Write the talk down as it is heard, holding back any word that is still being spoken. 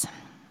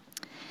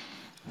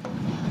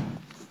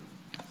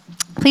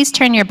Please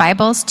turn your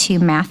Bibles to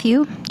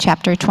Matthew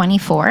chapter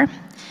 24,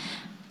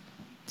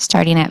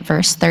 starting at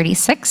verse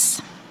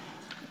 36.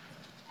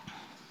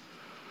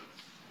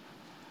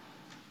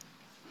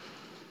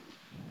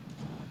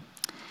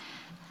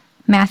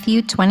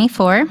 Matthew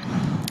 24,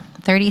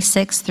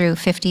 36 through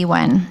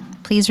 51.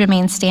 Please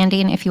remain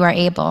standing if you are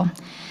able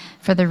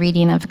for the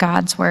reading of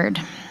God's word.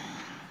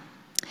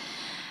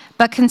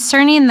 But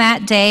concerning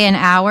that day and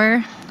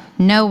hour,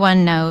 no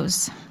one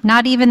knows,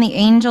 not even the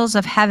angels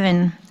of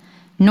heaven,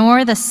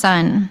 nor the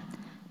Son,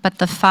 but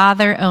the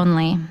Father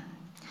only.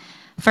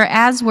 For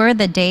as were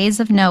the days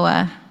of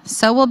Noah,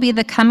 so will be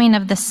the coming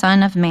of the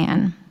Son of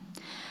Man.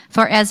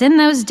 For as in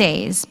those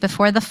days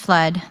before the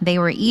flood, they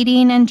were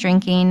eating and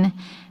drinking,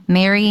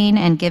 marrying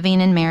and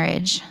giving in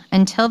marriage,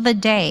 until the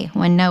day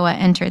when Noah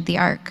entered the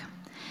ark.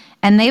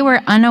 And they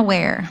were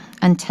unaware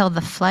until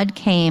the flood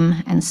came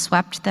and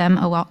swept them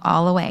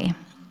all away.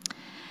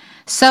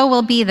 So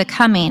will be the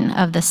coming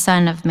of the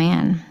Son of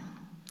Man.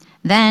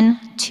 Then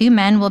 2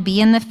 men will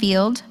be in the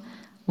field,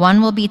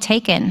 one will be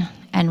taken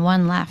and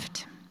one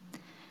left.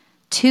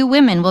 2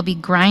 women will be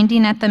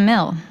grinding at the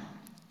mill,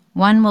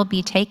 one will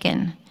be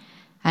taken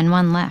and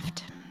one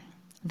left.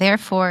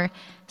 Therefore,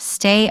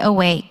 stay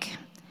awake,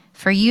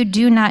 for you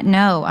do not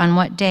know on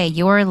what day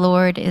your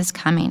Lord is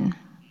coming.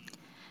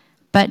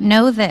 But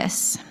know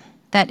this,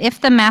 that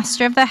if the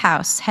master of the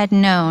house had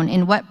known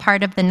in what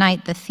part of the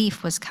night the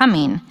thief was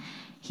coming,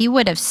 he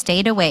would have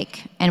stayed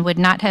awake and would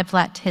not have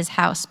let his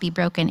house be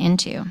broken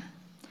into.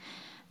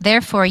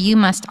 Therefore, you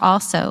must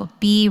also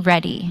be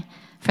ready,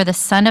 for the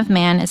Son of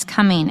Man is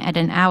coming at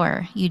an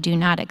hour you do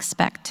not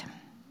expect.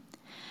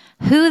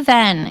 Who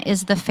then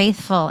is the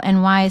faithful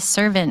and wise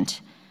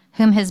servant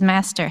whom his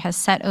master has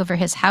set over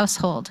his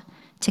household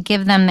to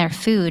give them their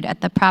food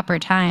at the proper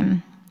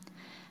time?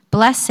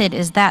 Blessed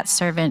is that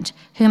servant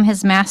whom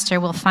his master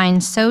will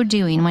find so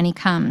doing when he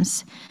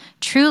comes.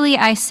 Truly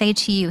I say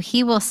to you,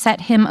 he will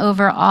set him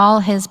over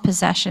all his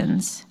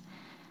possessions.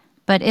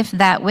 But if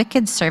that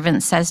wicked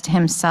servant says to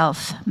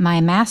himself,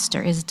 my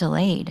master is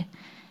delayed,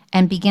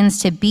 and begins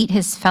to beat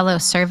his fellow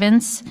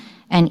servants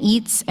and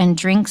eats and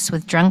drinks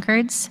with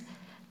drunkards,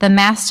 the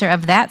master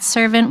of that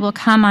servant will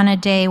come on a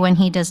day when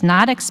he does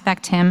not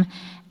expect him,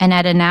 and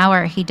at an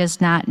hour he does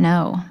not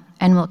know,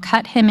 and will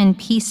cut him in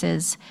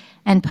pieces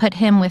and put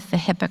him with the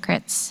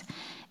hypocrites.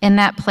 In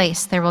that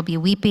place there will be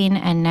weeping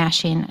and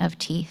gnashing of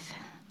teeth.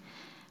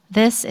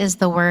 This is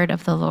the word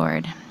of the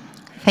Lord.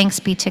 Thanks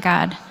be to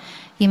God.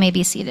 You may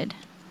be seated.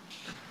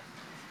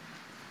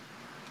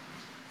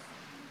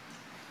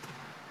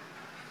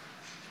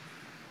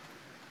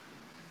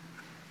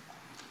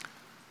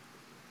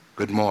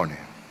 Good morning.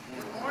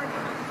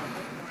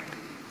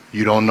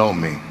 You don't know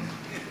me,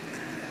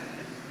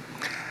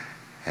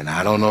 and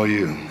I don't know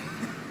you.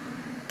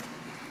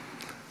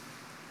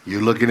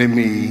 You're looking at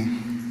me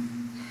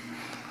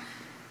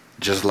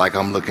just like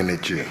I'm looking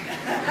at you.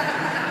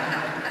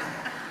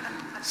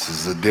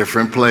 This is a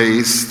different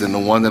place than the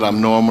one that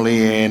I'm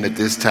normally in at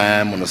this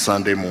time on a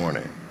Sunday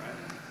morning.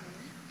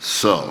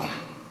 So,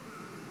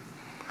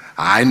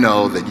 I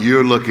know that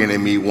you're looking at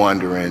me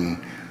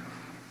wondering,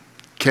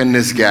 can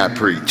this guy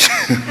preach?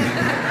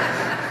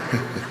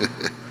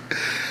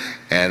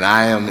 And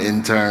I am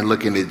in turn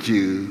looking at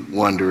you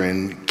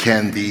wondering,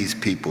 can these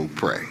people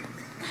pray?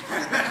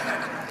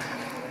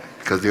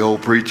 Because the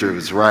old preacher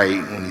was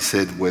right when he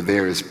said, where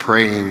there is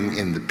praying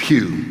in the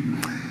pew,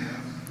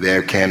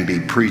 there can be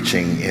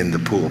preaching in the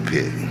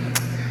pulpit.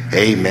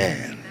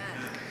 Amen.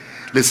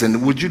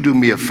 Listen, would you do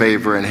me a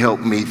favor and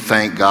help me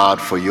thank God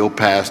for your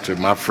pastor,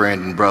 my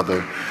friend and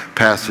brother,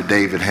 Pastor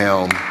David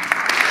Helm,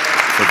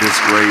 for this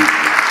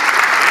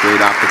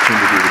great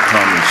opportunity to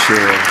come and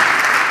share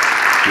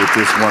with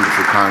this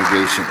wonderful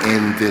congregation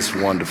in this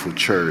wonderful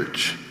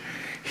church.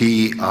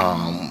 He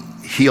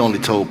only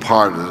told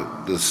part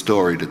of the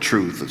story, the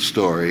truth of the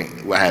story,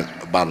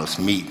 about us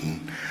meeting.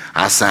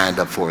 I signed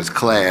up for his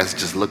class,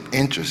 just looked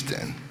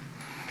interesting.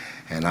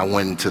 And I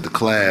went into the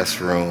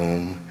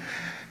classroom,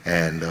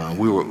 and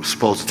we were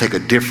supposed to take a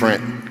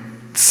different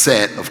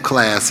set of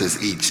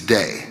classes each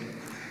day.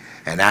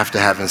 And after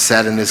having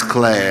sat in this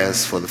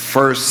class for the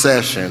first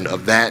session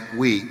of that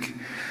week,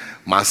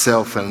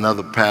 myself and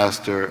another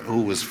pastor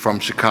who was from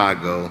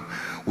Chicago,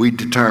 we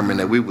determined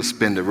that we would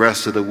spend the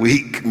rest of the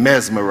week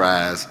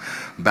mesmerized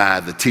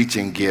by the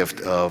teaching gift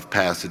of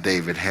Pastor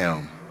David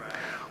Helm.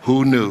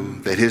 Who knew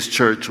that his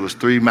church was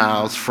 3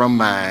 miles from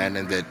mine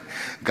and that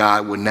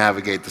God would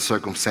navigate the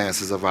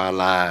circumstances of our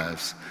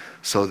lives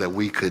so that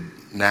we could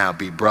now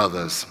be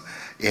brothers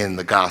in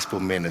the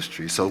gospel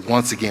ministry. So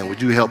once again, would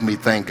you help me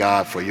thank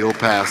God for your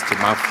pastor,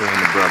 my friend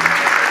and brother,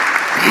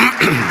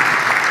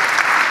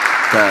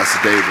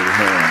 Pastor David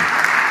Helm.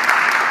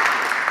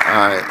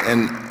 All right,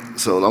 and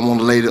so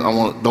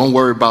don't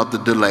worry about the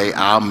delay.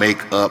 I'll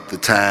make up the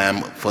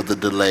time for the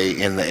delay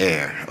in the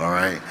air, all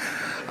right?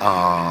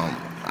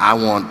 I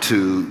want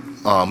to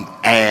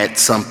add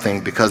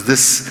something because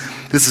this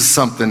is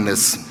something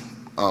that's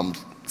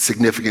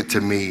significant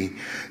to me.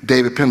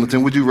 David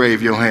Pendleton, would you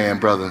raise your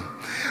hand, brother?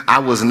 I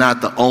was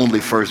not the only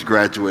first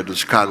graduate of the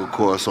Chicago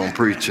course on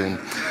preaching.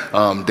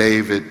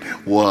 David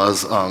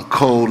was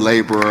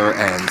co-laborer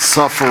and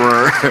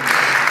sufferer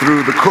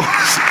through the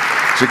course,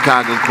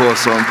 Chicago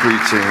course on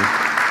preaching,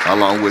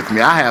 along with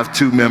me. I have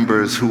two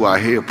members who are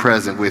here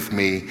present with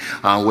me.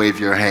 Wave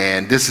your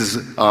hand. This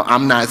is,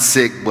 I'm not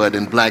sick, but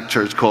in black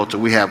church culture,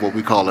 we have what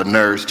we call a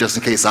nurse, just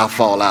in case I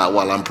fall out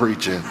while I'm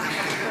preaching.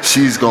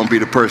 She's going to be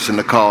the person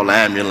to call the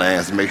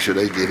ambulance and make sure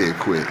they get here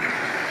quick.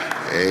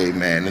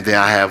 Amen. And then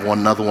I have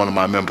another one of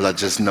my members I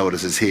just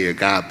noticed is here.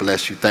 God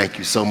bless you. Thank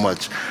you so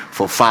much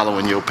for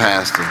following your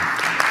pastor.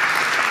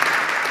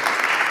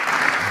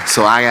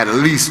 So I got at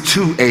least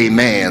 2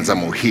 amens I'm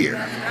going to hear.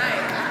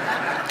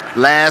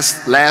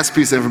 Last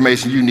piece of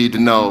information you need to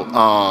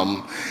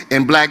know.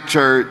 In black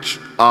church,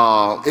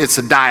 it's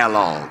a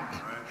dialogue.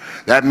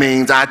 That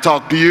means I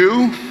talk to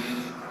you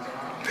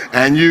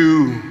and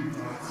you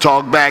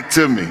talk back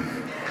to me.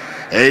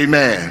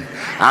 Amen.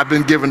 I've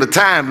been given a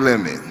time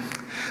limit.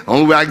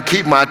 Only way I can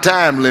keep my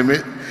time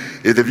limit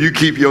is if you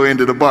keep your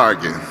end of the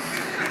bargain.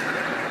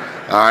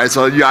 All right,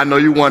 so I know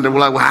you wonder,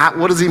 well,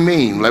 what does he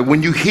mean? Like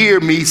when you hear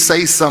me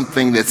say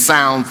something that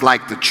sounds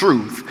like the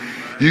truth,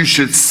 you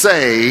should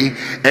say,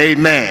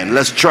 amen.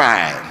 Let's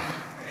try it.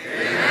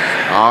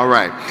 Amen. All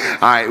right.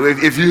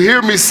 If you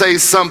hear me say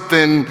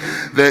something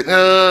that,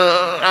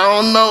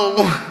 I don't know,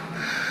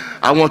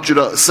 I want you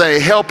to say,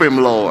 help him,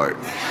 Lord.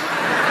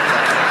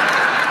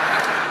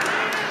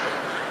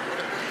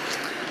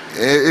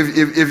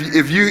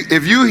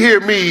 If you hear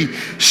me,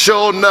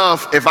 sure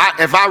enough, if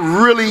I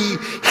really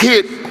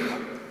hit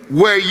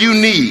where you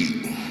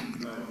need,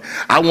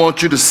 I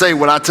want you to say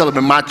what I tell them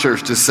in my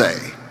church to say.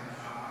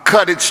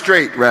 Cut it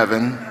straight,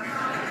 Reverend.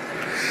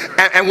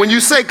 And when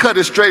you say cut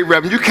it straight,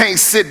 Reverend, you can't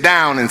sit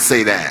down and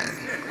say that.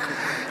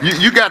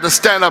 You got to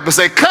stand up and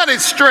say, cut it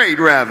straight,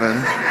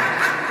 Reverend.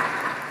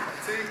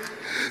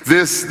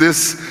 This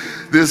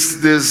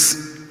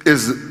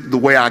is the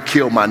way I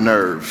kill my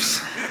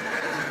nerves.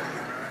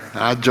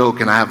 I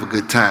joke and I have a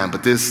good time,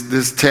 but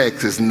this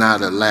text is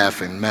not a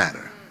laughing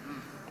matter.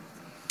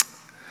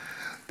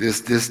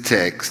 This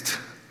text,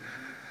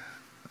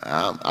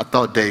 I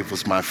thought Dave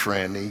was my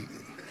friend.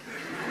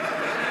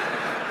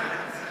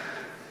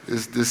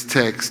 This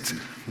text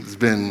has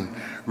been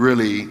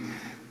really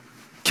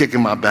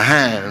kicking my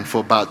behind for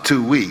about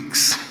 2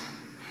 weeks,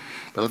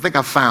 but I think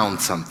I found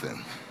something.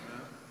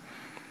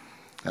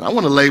 And I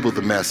want to label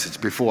the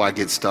message before I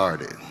get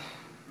started.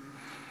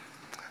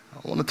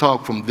 I want to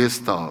talk from this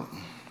thought.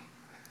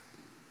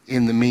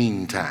 In the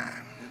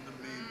meantime.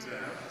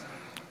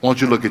 I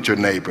want you to look at your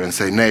neighbor and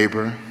say,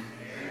 neighbor,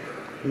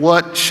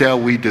 what shall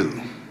we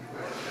do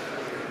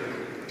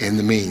in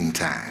the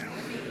meantime?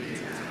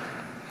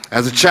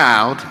 As a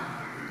child,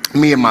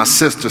 me and my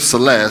sister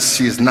Celeste,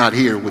 she is not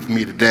here with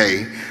me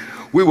today,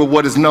 we were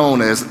what is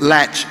known as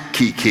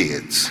latchkey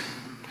kids.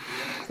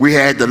 We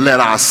had to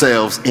let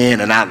ourselves in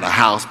and out of the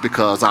house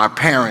because our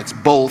parents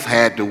both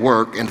had to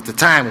work, and at the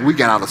time when we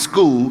got out of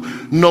school,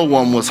 no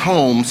one was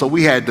home, so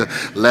we had to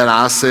let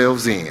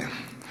ourselves in.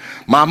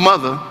 My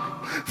mother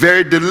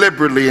very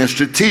deliberately and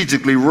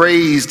strategically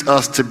raised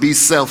us to be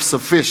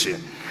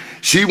self-sufficient.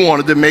 She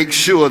wanted to make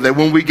sure that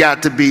when we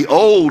got to be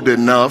old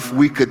enough,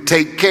 we could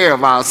take care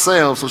of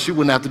ourselves so she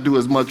wouldn't have to do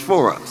as much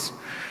for us.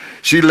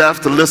 She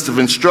left a list of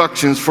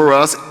instructions for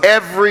us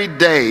every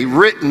day,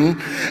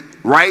 written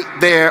right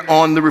there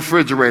on the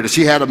refrigerator.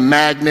 She had a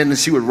magnet and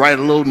she would write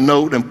a little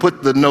note and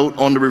put the note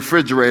on the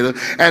refrigerator.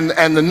 And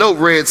the note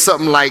read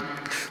something like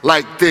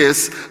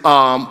this,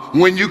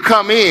 when you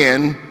come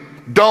in,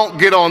 don't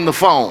get on the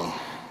phone.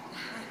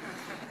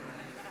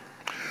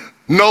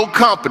 No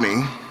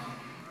company.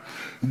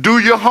 Do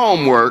your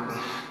homework.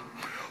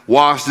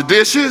 Wash the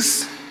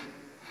dishes.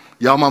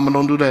 Y'all mama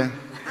don't do that.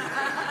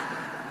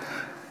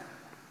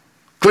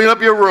 Clean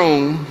up your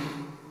room.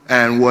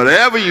 And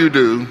whatever you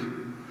do,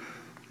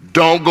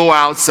 don't go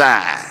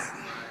outside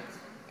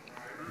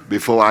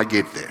before I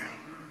get there.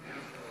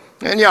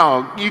 And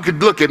y'all, you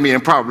could look at me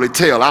and probably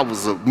tell I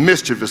was a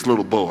mischievous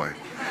little boy.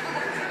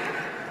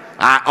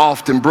 I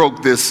often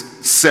broke this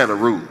set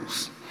of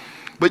rules.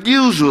 But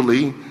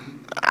usually,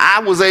 I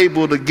was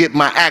able to get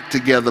my act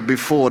together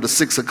before the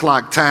 6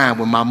 o'clock time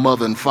when my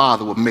mother and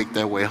father would make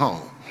their way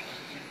home.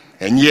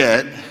 And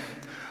yet,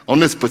 on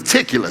this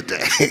particular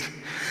day,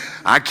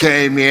 I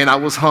came in, I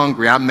was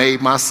hungry, I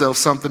made myself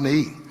something to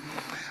eat.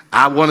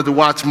 I wanted to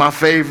watch my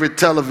favorite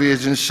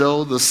television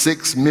show, The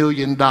 $6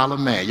 Million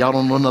Man. Y'all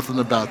don't know nothing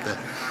about that.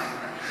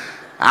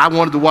 I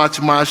wanted to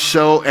watch my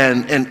show,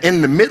 and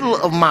in the middle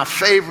of my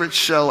favorite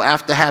show,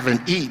 after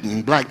having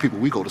eaten, black people,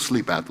 we go to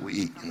sleep after we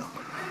eat, you know.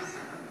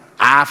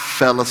 I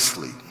fell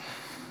asleep,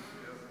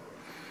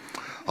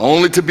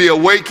 only to be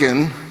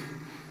awakened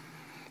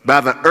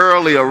by the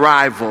early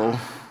arrival,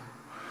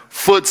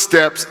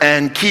 footsteps,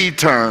 and key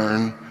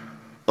turn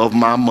of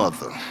my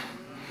mother.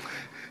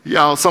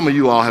 Y'all, some of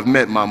you all have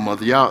met my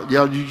mother. Y'all,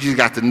 you just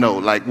got to know,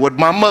 like what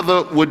my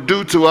mother would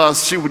do to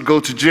us, she would go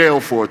to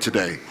jail for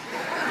today.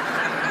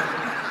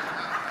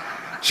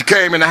 She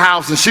came in the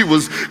house and she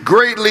was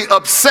greatly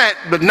upset,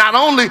 but not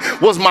only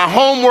was my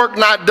homework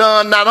not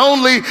done, not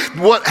only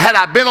had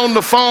I been on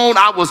the phone,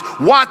 I was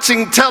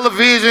watching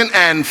television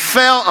and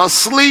fell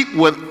asleep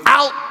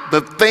without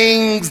the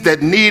things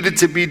that needed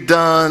to be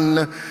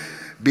done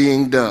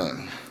being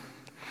done.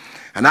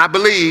 And I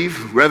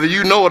believe, whether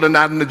you know it or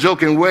not in a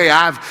joking way,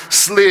 I've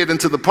slid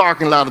into the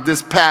parking lot of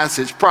this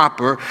passage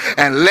proper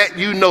and let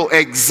you know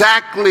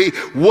exactly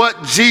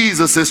what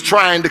Jesus is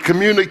trying to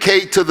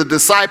communicate to the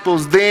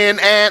disciples then,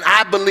 and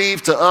I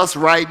believe to us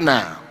right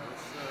now.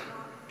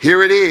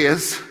 Here it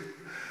is.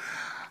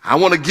 I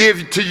want to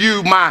give to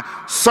you my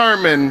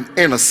sermon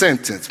in a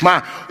sentence.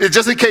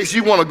 Just in case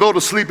you want to go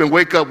to sleep and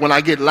wake up when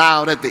I get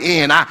loud at the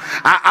end,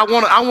 I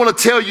want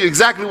to tell you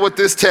exactly what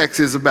this text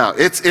is about.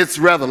 It's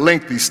rather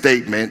lengthy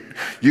statement.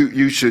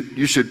 You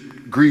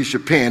should grease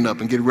your pen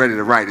up and get ready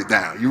to write it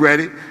down. You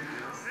ready?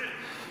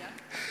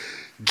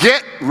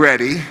 Get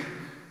ready,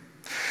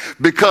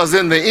 because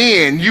in the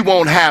end you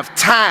won't have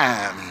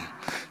time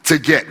to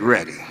get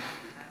ready.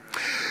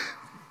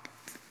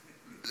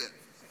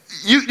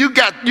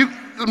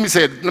 Let me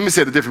say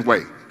it a different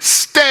way.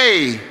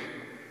 Stay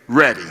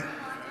ready,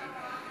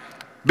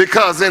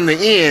 because in the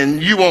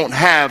end, you won't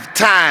have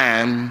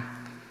time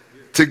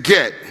to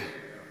get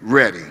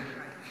ready.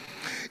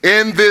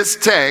 In this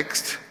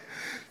text,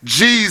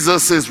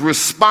 Jesus is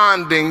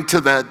responding to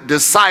the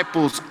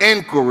disciples'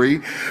 inquiry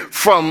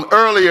from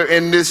earlier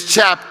in this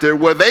chapter,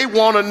 where they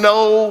want to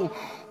know,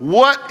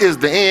 what is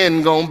the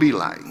end going to be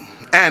like?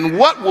 And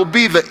what will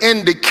be the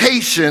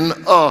indication,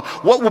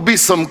 what will be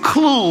some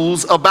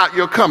clues about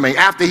your coming,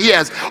 after he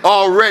has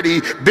already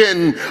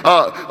been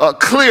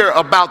clear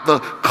about the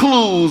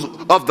clues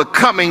of the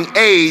coming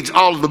age,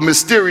 all of the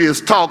mysterious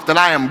talk that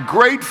I am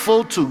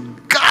grateful to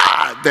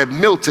God that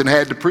Milton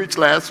had to preach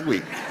last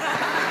week.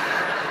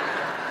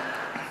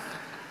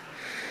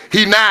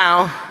 He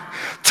now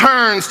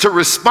turns to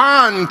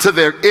respond to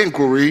their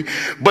inquiry,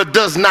 but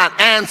does not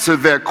answer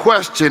their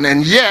question,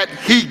 and yet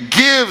he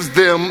gives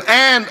them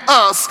and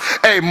us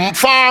a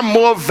far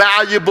more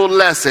valuable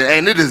lesson,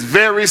 and it is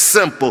very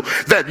simple,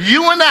 that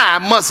you and I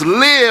must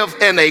live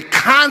in a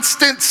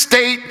constant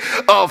state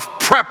of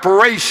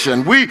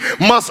preparation. We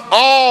must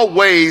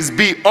always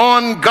be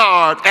on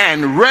guard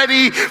and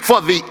ready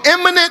for the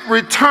imminent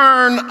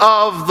return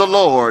of the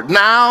Lord.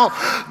 Now,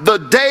 the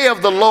day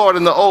of the Lord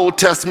in the Old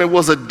Testament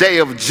was a day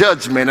of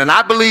judgment, and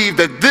I believe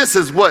that this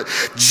is what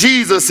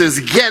Jesus is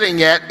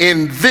getting at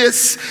in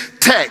this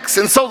text.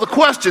 And so the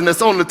question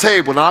that's on the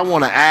table that I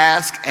want to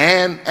ask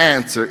and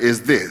answer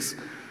is this: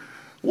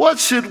 what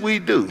should we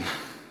do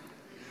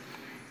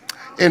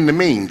in the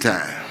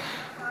meantime?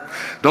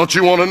 Don't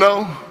you want to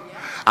know?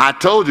 I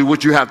told you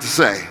what you have to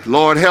say.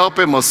 Lord help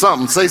him or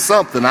something. Say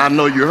something. I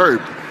know you heard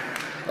me.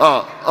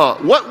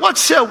 What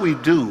shall we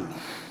do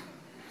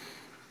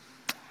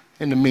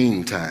in the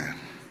meantime?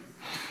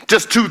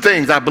 Just two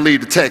things I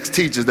believe the text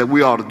teaches that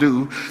we ought to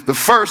do. The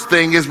first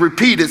thing is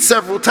repeated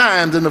several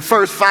times in the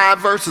first 5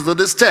 verses of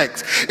this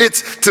text.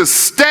 It's to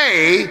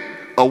stay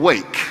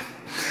awake.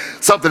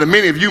 Something that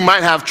many of you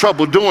might have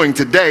trouble doing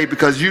today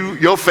because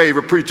your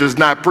favorite preacher is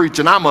not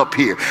preaching. I'm up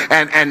here.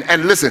 And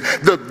listen,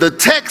 the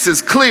text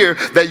is clear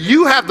that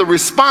you have the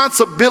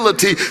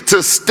responsibility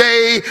to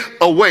stay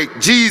awake.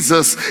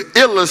 Jesus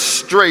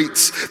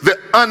illustrates the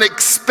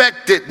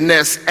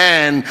unexpectedness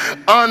and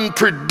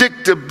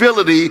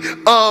unpredictability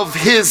of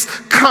his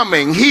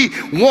coming. He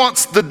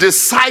wants the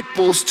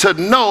disciples to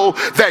know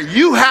that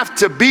you have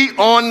to be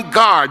on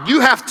guard. You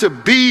have to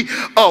be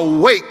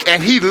awake.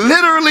 And he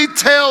literally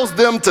tells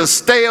them to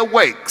stay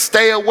awake,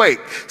 stay awake,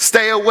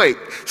 stay awake,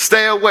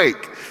 stay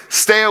awake,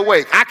 stay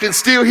awake. I can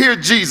still hear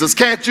Jesus.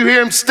 Can't you hear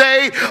him?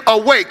 Stay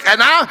awake. And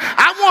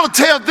I want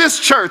to tell this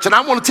church, and I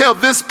want to tell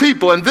this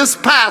people and this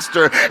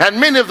pastor and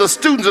many of the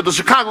students of the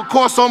Chicago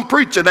course on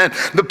preaching and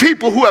the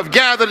people who have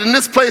gathered in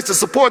this place to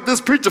support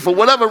this preacher for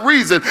whatever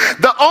reason,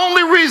 the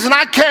only reason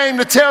I came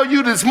to tell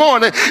you this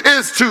morning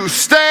is to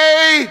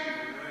stay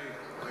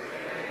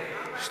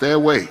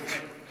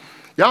awake.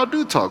 Y'all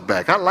do talk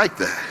back. I like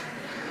that.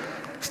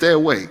 Stay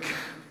awake.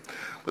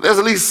 But there's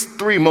at least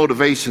 3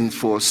 motivations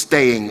for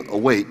staying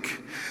awake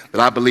that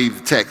I believe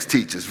the text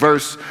teaches.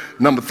 Verse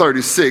number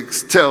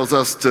 36 tells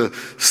us to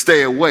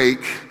stay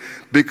awake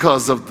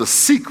because of the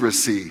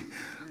secrecy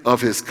of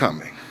his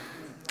coming.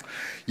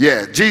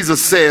 Yeah, Jesus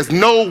says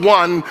no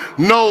one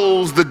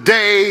knows the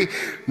day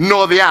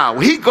nor the hour.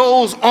 He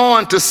goes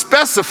on to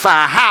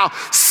specify how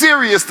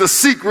serious the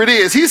secret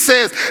is. He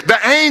says the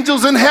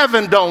angels in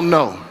heaven don't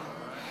know.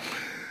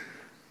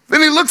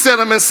 Then he looks at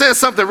him and says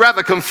something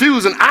rather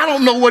confusing. I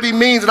don't know what he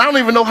means, and I don't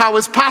even know how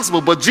it's possible,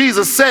 but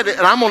Jesus said it,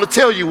 and I'm going to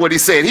tell you what he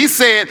said. He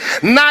said,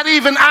 not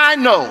even I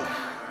know.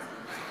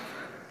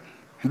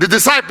 The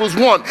disciples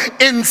want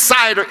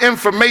insider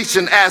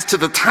information as to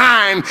the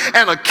time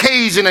and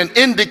occasion and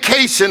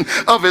indication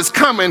of his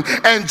coming,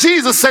 and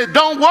Jesus said,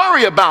 don't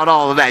worry about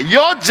all of that.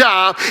 Your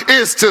job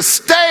is to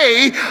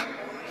stay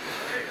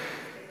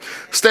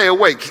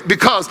awake,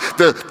 because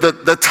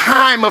the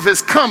time of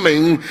his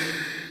coming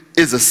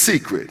is a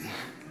secret.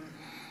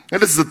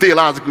 And this is a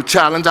theological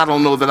challenge I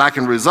don't know that I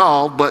can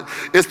resolve, but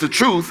it's the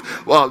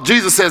truth. Well,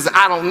 Jesus says,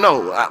 I don't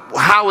know.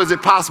 How is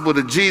it possible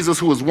that Jesus,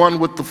 who is one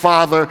with the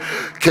Father,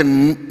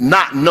 can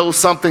not know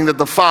something that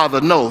the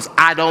Father knows?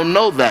 I don't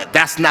know that.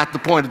 That's not the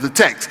point of the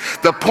text.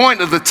 The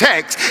point of the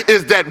text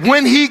is that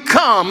when he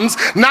comes,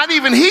 not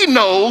even he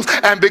knows,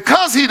 and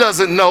because he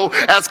doesn't know,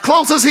 as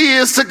close as he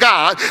is to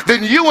God,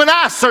 then you and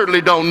I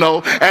certainly don't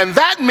know. And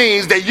that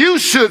means that you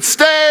should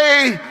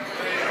stay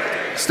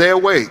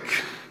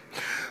awake.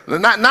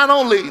 Not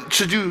only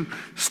should you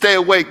stay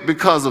awake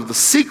because of the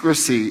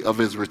secrecy of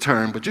his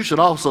return, but you should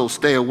also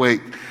stay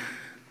awake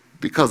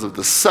because of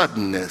the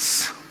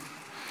suddenness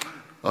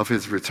of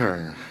his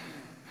return.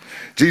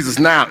 Jesus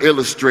now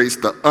illustrates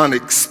the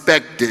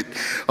unexpected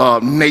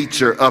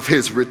nature of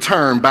his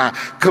return by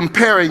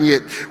comparing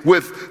it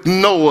with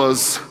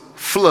Noah's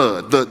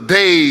flood, the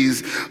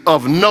days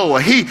of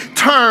Noah. He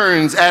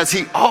turns, as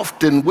he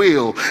often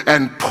will,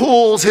 and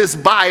pulls his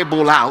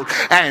Bible out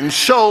and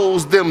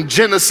shows them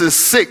Genesis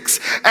 6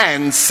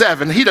 and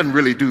 7. He doesn't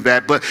really do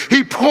that, but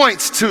he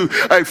points to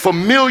a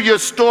familiar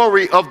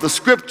story of the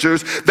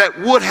scriptures that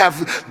would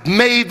have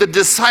made the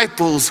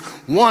disciples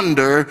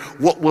wonder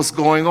what was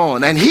going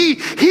on. And he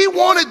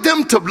wanted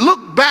them to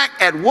look back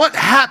at what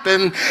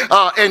happened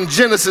in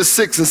Genesis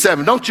 6 and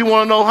 7. Don't you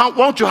want to know?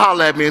 Won't you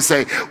holler at me and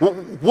say,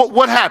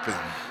 what happened?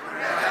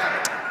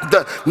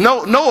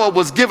 Noah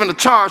was given a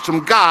charge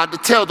from God to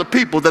tell the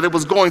people that it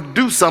was going to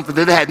do something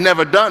that it had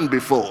never done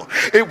before.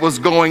 It was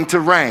going to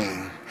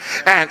rain.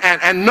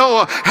 And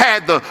Noah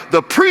had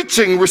the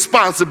preaching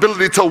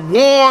responsibility to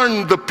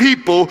warn the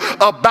people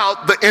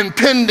about the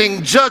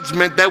impending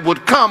judgment that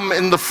would come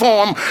in the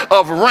form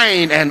of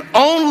rain. And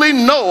only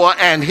Noah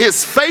and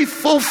his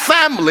faithful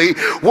family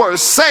were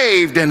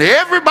saved, and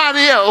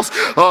everybody else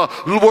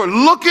were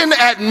looking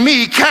at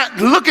me,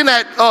 looking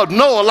at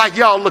Noah like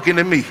y'all looking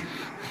at me.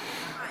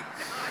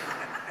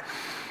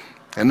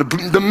 And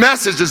the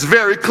message is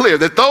very clear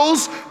that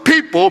those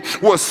people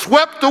were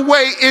swept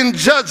away in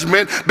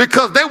judgment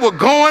because they were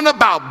going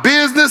about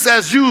business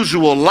as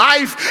usual,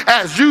 life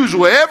as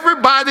usual.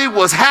 Everybody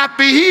was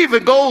happy. He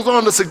even goes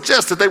on to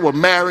suggest that they were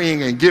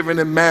marrying and giving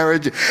in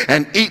marriage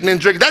and eating and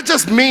drinking. That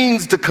just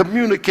means to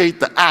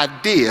communicate the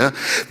idea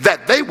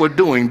that they were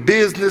doing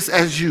business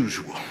as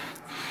usual.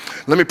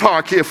 Let me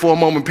park here for a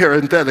moment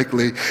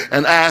parenthetically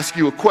and ask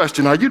you a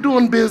question. Are you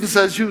doing business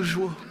as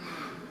usual?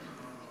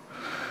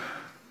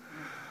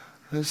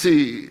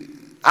 See,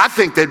 I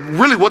think that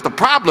really what the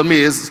problem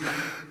is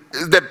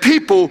that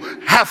people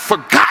have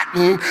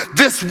forgotten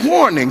this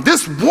warning.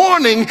 This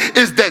warning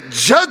is that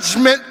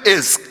judgment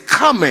is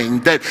coming,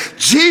 that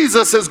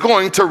Jesus is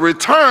going to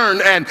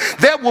return, and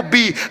there will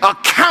be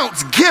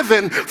accounts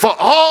given for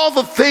all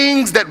the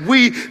things that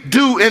we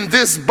do in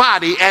this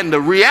body. And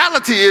the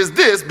reality is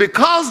this: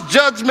 because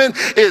judgment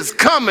is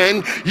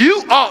coming,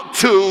 you ought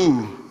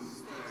to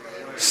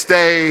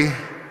stay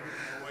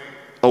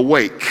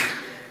awake.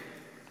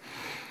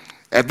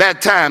 At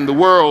that time, the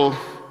world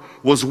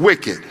was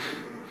wicked,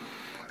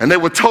 and they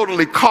were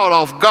totally caught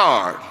off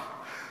guard.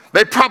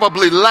 They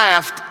probably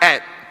laughed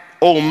at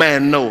old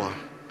man Noah.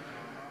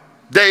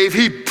 Dave,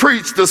 he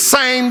preached the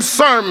same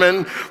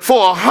sermon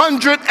for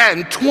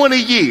 120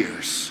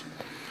 years,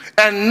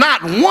 and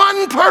not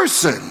one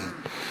person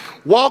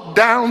walked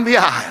down the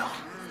aisle.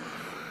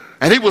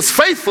 And he was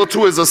faithful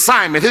to his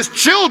assignment. His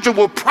children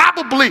were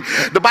probably,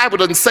 the Bible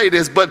doesn't say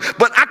this, but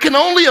I can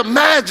only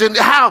imagine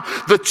how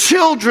the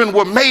children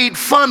were made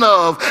fun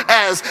of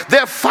as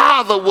their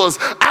father was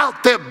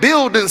out there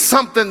building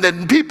something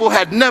that people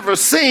had never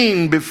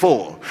seen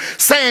before,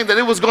 saying that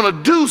it was going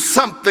to do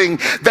something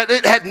that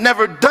it had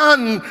never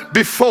done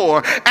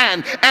before.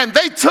 And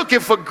they took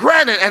it for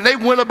granted, and they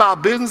went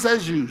about business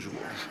as usual.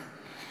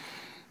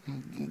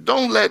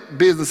 Don't let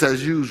business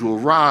as usual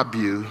rob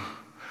you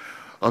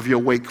of your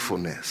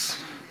wakefulness.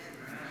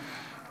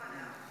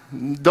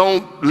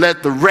 Don't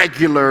let the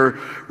regular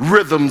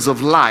rhythms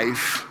of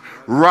life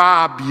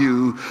rob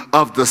you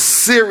of the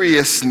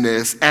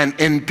seriousness and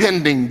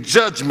impending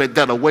judgment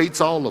that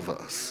awaits all of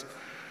us.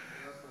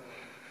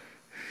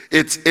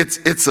 It's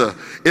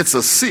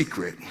a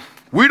secret.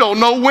 We don't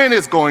know when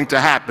it's going to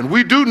happen.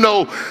 We do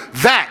know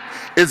that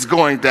it's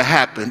going to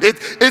happen.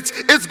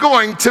 It's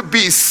going to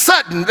be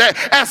sudden.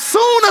 As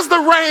soon as the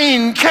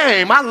rain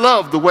came, I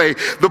love the way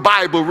the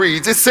Bible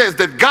reads. It says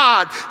that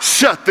God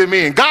shut them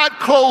in. God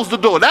closed the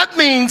door. That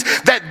means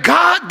that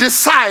God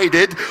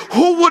decided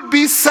who would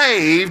be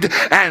saved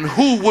and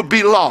who would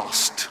be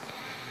lost.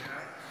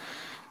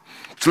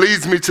 Which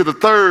leads me to the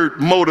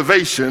third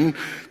motivation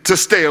to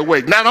stay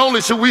awake. Not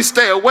only should we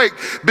stay awake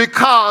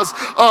because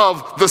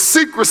of the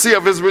secrecy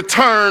of his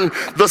return,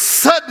 the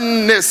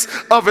suddenness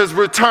of his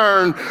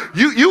return,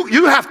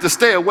 you have to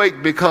stay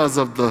awake because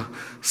of the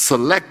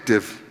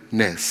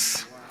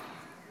selectiveness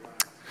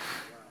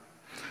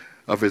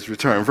of his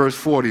return. Verse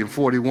 40 and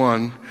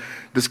 41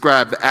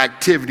 describe the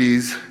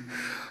activities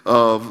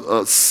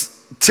of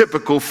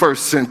typical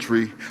first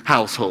century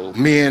household.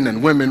 Men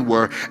and women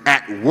were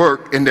at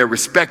work in their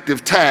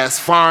respective tasks,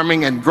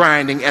 farming and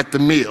grinding at the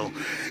mill.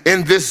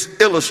 In this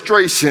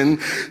illustration,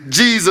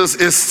 Jesus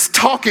is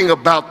talking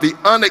about the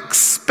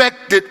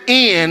unexpected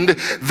end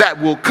that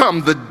will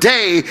come, the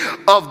day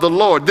of the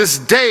Lord, this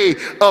day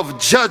of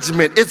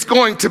judgment. It's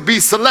going to be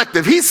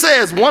selective. He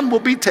says one will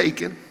be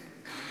taken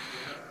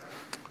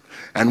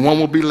and one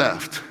will be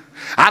left.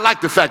 I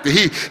like the fact that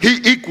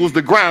he equals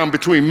the ground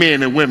between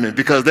men and women,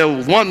 because there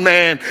was one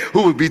man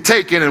who would be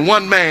taken and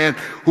one man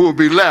who would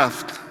be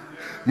left.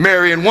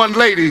 Mary, and one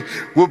lady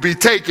will be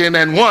taken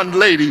and one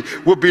lady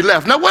will be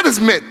left. Now, what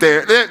is meant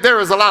there? There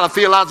is a lot of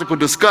theological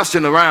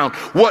discussion around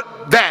what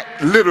that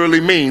literally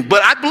means.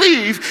 But I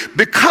believe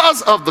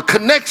because of the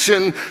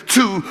connection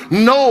to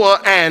Noah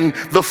and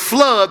the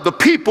flood, the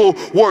people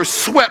were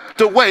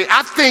swept away.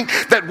 I think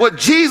that what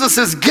Jesus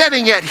is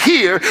getting at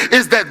here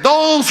is that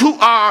those who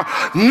are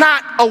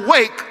not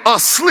awake,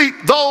 asleep,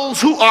 those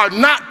who are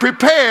not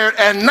prepared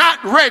and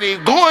not ready,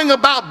 going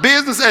about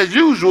business as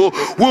usual,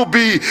 will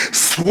be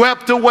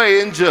swept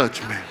away in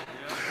judgment.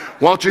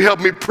 Won't you help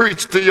me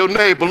preach to your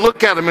neighbor?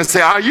 Look at him and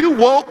say, are you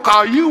woke?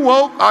 Are you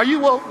woke? Are you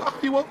woke? Are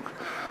you woke?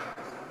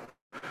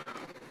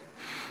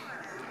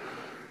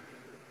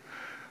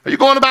 Are you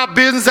going about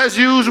business as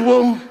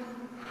usual?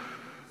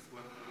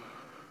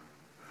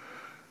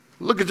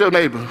 Look at your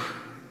neighbor.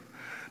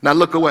 Now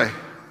look away.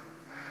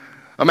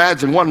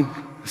 Imagine one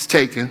is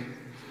taken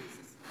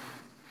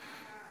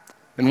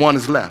and one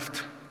is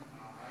left.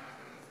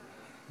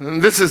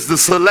 And this is the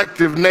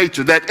selective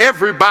nature that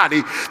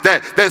everybody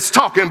that's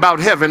talking about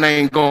heaven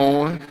ain't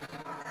going.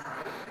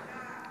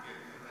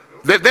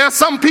 That there are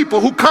some people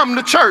who come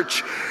to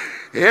church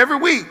every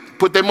week,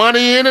 put their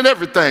money in and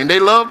everything. They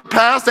love the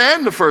pastor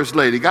and the first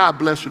lady. God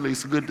bless you,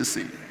 Lisa. Good to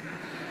see you.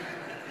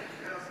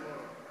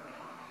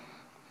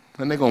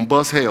 And they're going to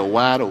bust hell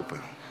wide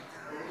open.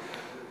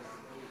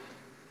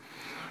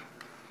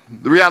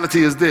 The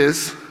reality is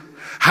this: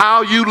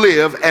 how you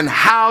live and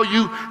how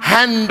you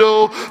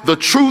handle the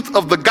truth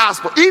of the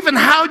gospel, even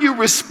how you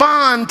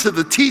respond to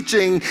the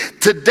teaching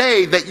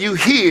today that you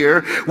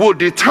hear, will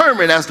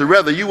determine as to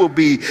whether you will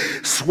be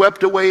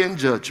swept away in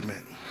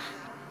judgment.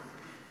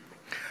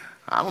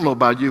 I don't know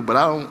about you, but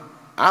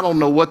I don't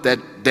know what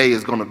that day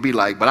is going to be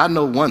like, but I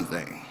know one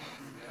thing: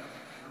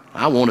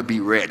 I want to be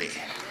ready.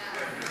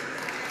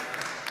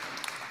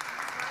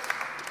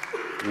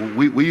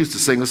 We used to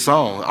sing a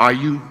song, are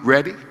you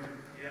ready?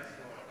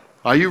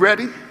 Are you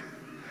ready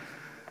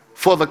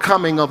for the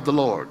coming of the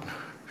Lord?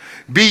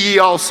 Be ye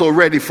also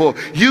ready, for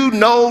you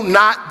know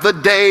not the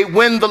day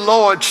when the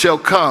Lord shall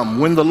come.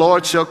 When the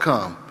Lord shall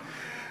come,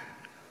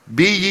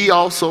 be ye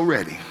also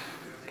ready.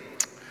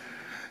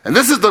 And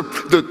this is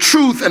the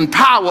truth and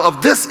power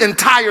of this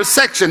entire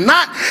section,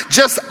 not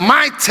just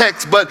my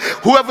text, but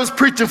whoever's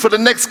preaching for the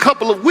next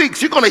couple of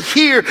weeks. You're going to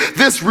hear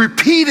this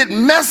repeated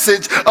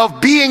message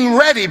of being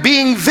ready,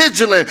 being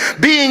vigilant,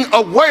 being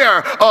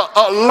aware,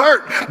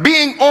 alert,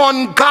 being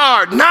on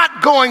guard,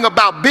 not going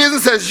about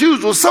business as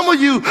usual. Some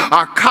of you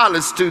are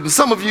college students,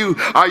 some of you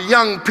are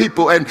young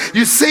people, and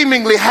you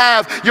seemingly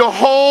have your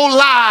whole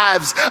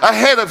lives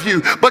ahead of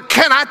you. But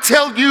can I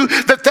tell you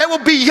that there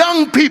will be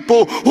young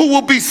people who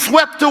will be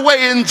swept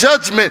away in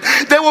judgment.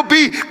 There will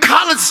be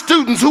college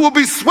students who will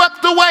be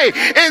swept away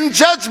in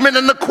judgment.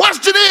 And the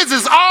question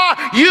is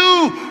are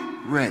you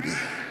ready?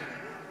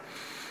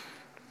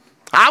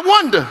 I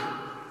wonder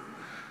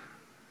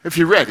if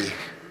you're ready.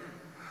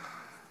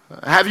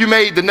 Have you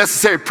made the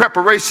necessary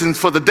preparations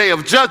for the day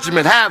of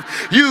judgment? Have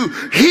you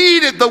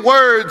heeded the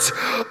words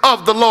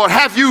of the Lord?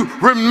 Have you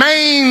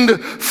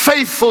remained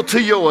faithful to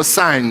your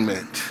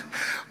assignment?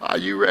 Are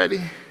you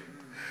ready?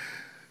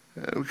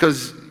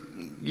 Because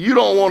you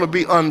don't want to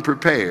be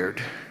unprepared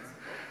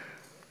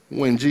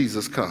when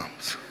Jesus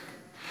comes.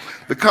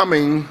 The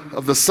coming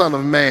of the Son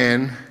of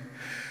Man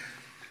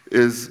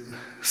is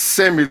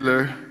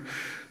similar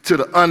to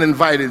the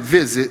uninvited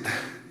visit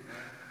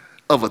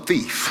of a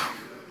thief.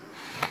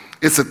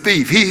 It's a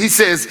thief. He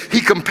says, he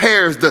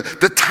compares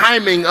the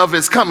timing of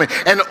his coming,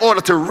 and in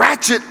order to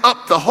ratchet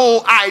up the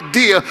whole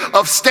idea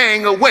of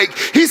staying awake,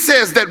 he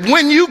says that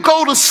when you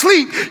go to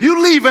sleep,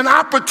 you leave an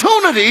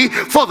opportunity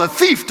for the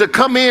thief to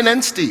come in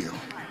and steal.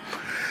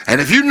 And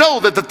if you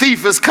know that the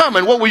thief is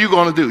coming, what were you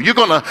going to do? You're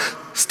going to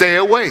stay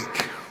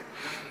awake.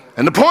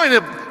 And the point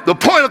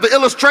of the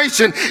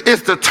illustration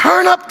is to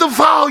turn up the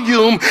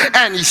volume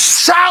and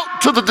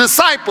shout to the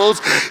disciples,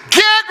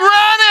 get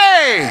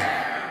ready!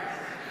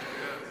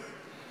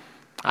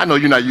 I know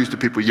you're not used to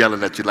people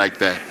yelling at you like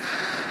that.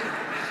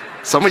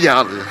 Some of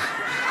y'all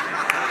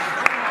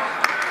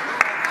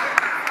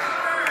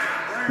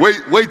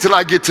wait till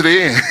I get to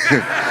the end.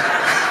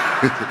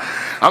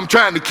 I'm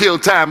trying to kill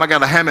time. I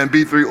got a Hammond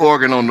B3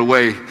 organ on the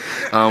way.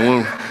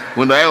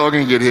 When the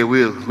organ get here,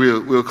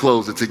 we'll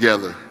close it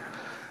together.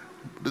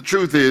 The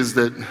truth is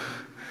that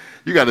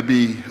you got to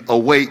be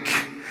awake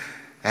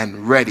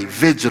and ready,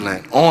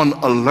 vigilant, on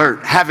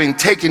alert, having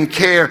taken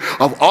care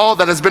of all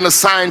that has been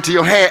assigned to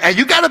your hand. And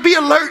you got to be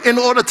alert in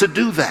order to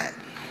do that.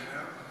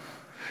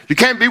 You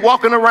can't be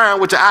walking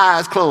around with your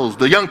eyes closed.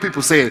 The young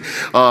people said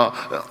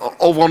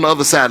over on the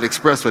other side of the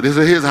expressway,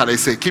 here's how they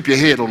say, keep your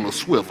head on the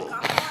swivel.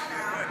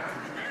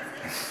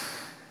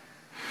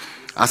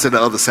 I said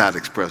the other side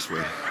of the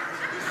expressway.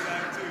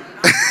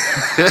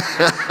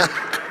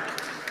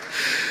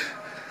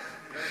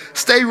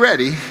 Stay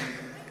ready,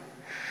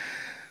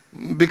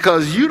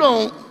 because you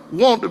don't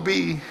want to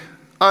be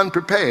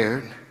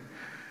unprepared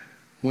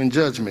when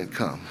judgment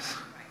comes.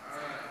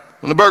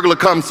 When the burglar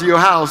comes to your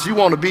house, you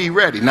want to be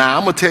ready. Now,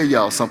 I'm going to tell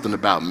y'all something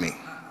about me.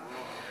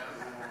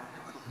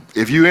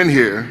 If you're in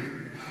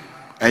here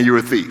and you're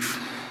a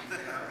thief,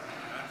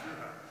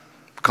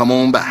 come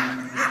on by.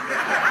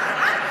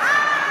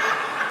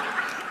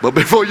 But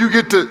before you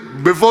get to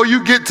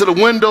the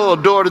window or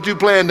door that you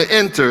plan to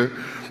enter,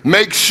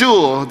 make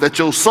sure that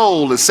your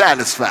soul is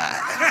satisfied.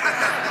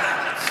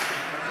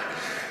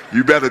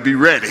 You better be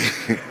ready.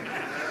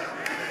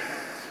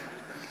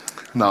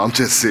 No, I'm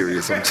just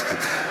serious.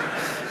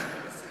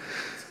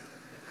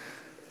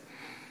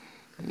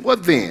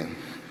 What then?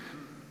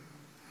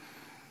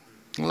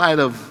 In light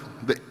of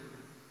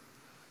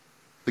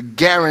the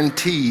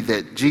guarantee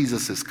that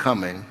Jesus is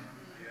coming,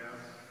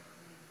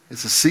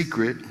 it's a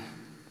secret,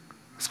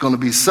 it's going to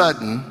be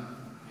sudden,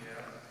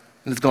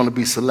 and it's going to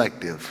be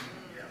selective.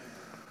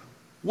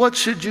 What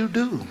should you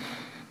do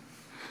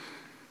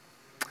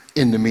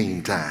in the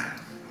meantime?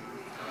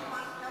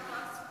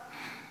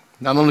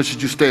 Not only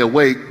should you stay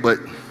awake, but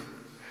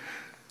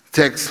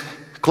text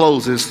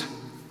closes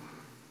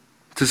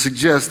to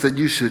suggest that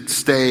you should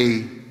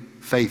stay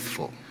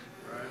faithful.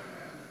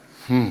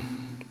 We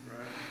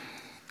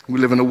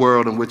live in a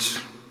world in which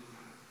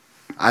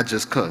I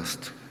just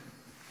cussed,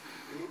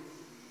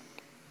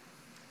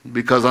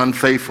 because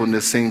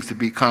unfaithfulness seems to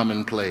be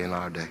commonplace in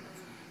our day.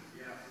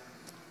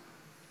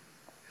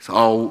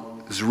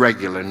 It's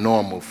regular,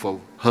 normal for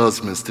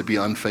husbands to be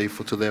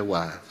unfaithful to their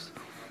wives,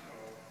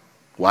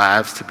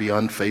 wives to be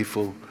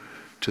unfaithful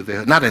to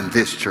their, not in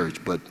this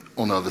church, but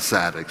on the other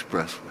side of the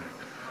expressway.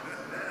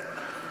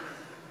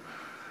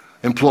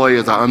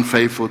 Employers are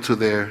unfaithful to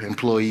their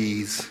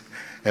employees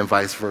and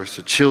vice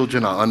versa.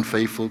 Children are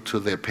unfaithful to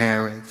their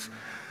parents.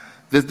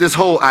 This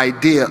whole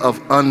idea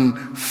of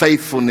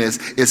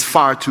unfaithfulness is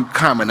far too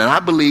common. And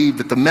I believe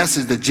that the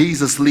message that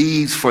Jesus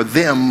leaves for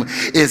them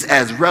is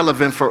as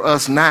relevant for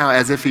us now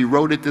as if he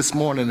wrote it this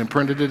morning and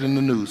printed it in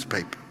the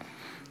newspaper.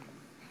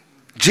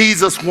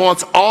 Jesus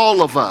wants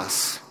all of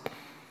us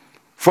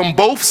from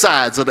both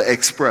sides of the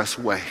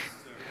expressway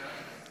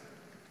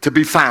to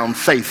be found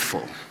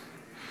faithful.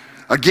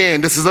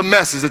 Again, this is a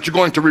message that you're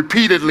going to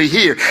repeatedly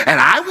hear. And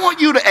I want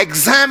you to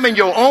examine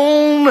your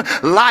own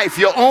life,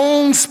 your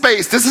own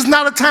space. This is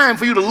not a time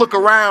for you to look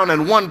around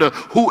and wonder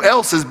who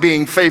else is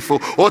being faithful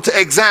or to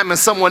examine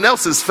someone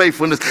else's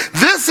faithfulness.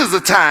 This is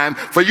a time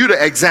for you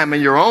to examine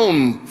your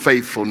own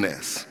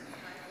faithfulness.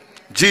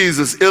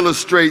 Jesus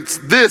illustrates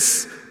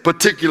this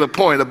particular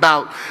point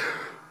about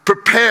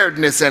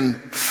preparedness and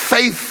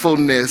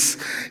faithfulness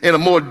in a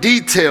more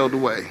detailed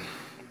way.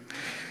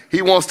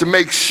 He wants to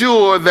make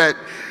sure that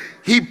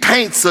he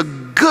paints a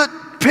good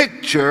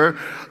picture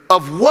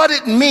of what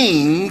it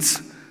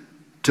means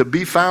to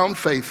be found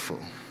faithful.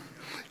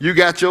 You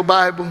got your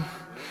Bible?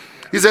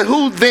 He said,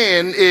 who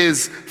then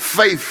is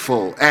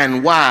faithful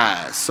and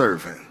wise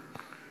servant,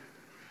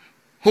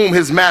 whom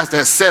his master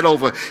has set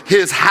over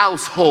his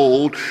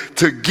household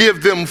to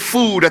give them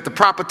food at the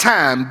proper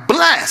time?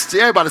 Blessed.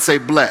 Everybody say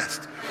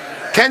blessed.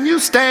 Can you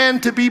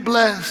stand to be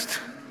blessed?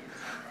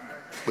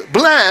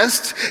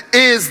 Blessed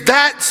is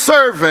that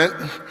servant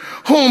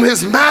whom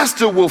his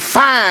master will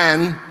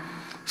find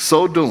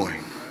so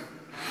doing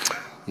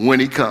when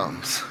he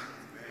comes.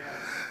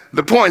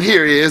 The point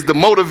here is the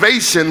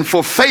motivation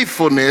for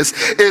faithfulness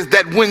is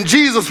that when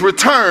Jesus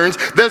returns,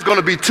 there's going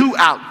to be two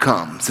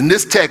outcomes. And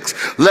this text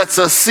lets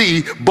us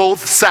see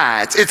both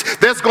sides.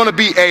 There's going to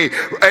be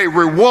a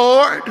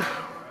reward,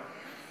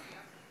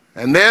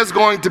 and there's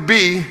going to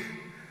be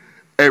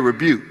a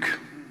rebuke.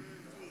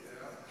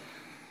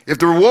 If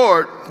the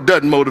reward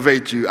doesn't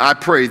motivate you, I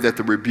pray that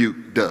the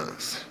rebuke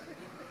does.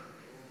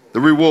 The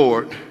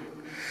reward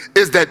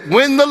is that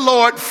when the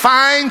Lord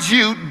finds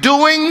you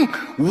doing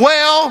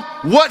well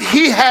what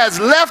he has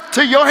left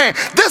to your hand.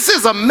 This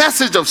is a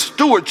message of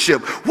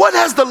stewardship. What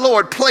has the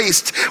Lord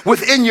placed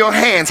within your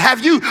hands?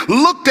 Have you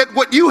looked at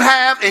what you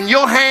have in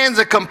your hands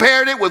and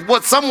compared it with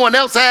what someone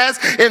else has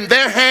in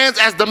their hands,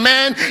 as the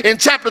man in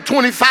chapter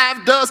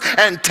 25 does,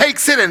 and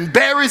takes it and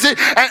buries it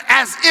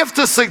as if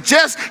to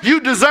suggest you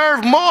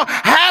deserve more?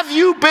 Have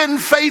you been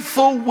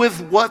faithful with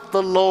what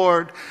the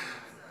Lord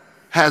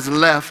has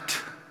left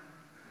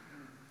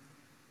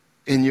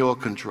in your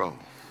control?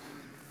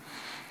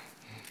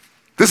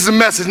 This is a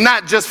message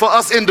not just for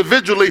us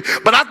individually,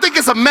 but I think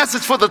it's a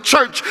message for the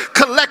church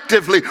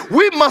collectively.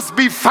 We must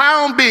be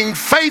found being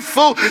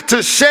faithful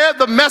to share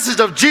the message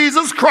of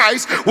Jesus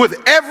Christ with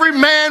every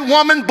man,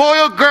 woman,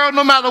 boy, or girl,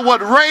 no matter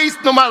what race,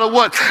 no matter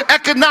what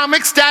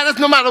economic status,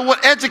 no matter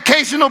what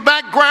educational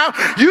background.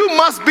 You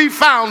must be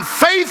found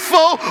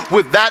faithful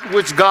with that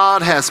which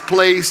God has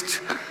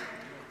placed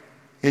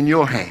in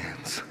your hands.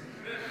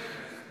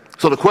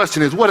 So the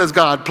question is, what has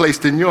God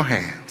placed in your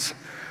hands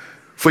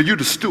for you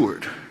to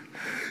steward?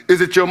 Is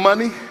it your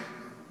money?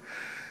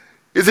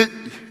 Is it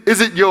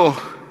your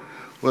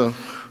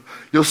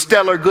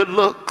stellar good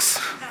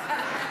looks?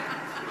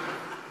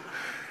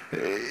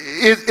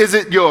 Is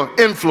it your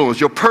influence,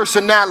 your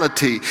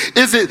personality?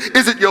 Is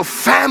it your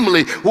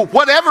family?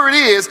 Whatever it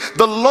is,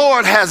 the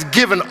Lord has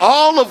given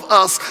all of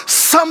us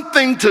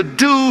something to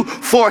do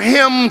for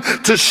him,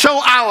 to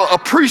show our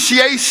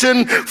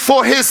appreciation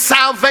for his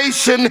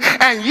salvation,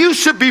 and you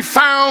should be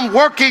found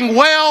working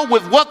well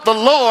with what the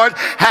Lord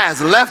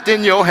has left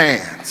in your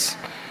hands.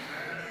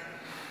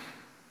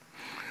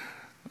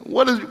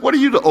 What are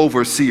you the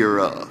overseer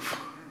of?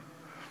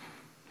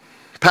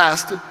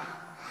 Pastor,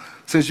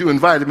 since you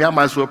invited me, I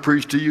might as well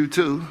preach to you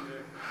too.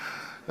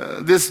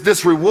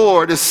 This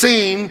reward is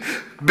seen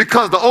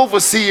because the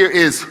overseer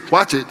is,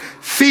 watch it,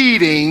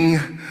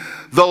 feeding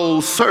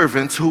those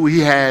servants who he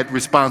had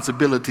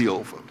responsibility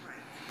over.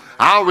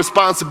 Our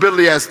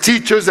responsibility as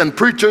teachers and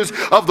preachers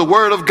of the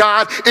Word of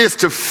God is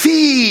to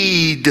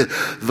feed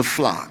the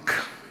flock.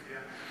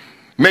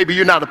 Maybe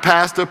you're not a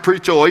pastor,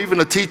 preacher, or even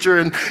a teacher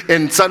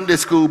in Sunday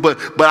school, but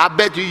I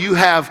bet you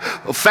have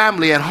a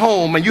family at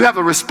home, and you have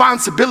a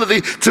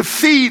responsibility to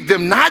feed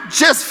them not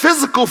just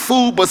physical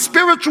food, but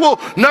spiritual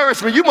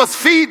nourishment. You must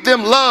feed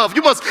them love.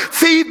 You must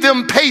feed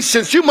them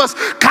patience. You must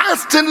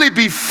constantly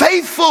be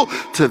faithful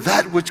to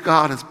that which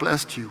God has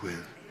blessed you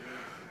with.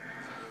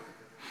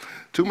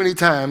 Too many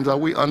times are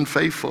we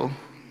unfaithful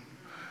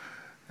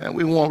and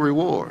we want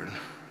reward.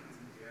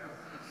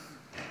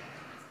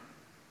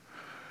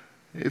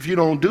 If you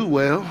don't do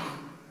well,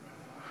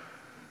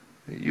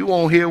 you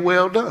won't hear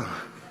well done.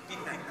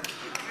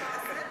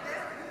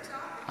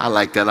 I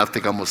like that. I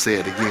think I'm going to say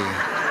it again.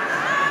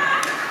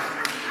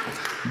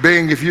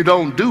 Being if you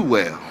don't do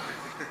well,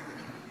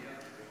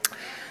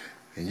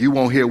 and you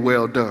won't hear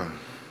well done.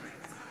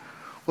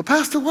 Well,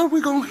 Pastor, what are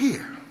we going to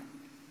hear?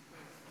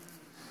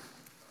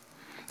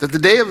 That the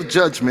day of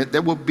judgment,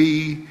 there will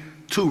be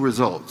two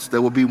results.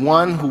 There will be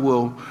one who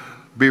will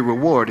be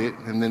rewarded,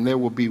 and then there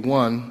will be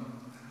one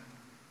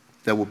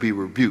that will be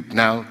rebuked.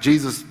 Now,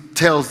 Jesus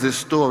tells this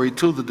story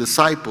to the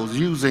disciples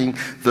using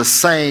the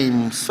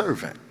same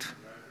servant.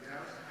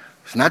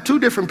 It's not two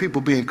different people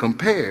being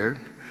compared.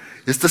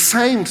 It's the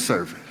same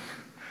servant.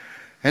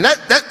 And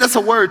that's a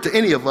word to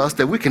any of us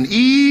that we can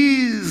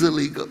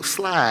easily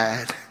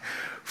slide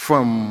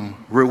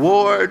from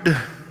reward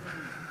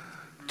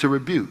to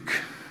rebuke.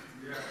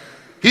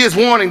 He is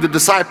warning the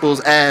disciples,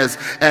 as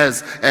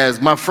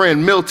my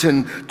friend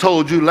Milton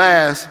told you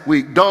last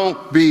week,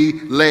 don't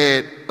be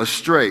led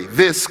astray.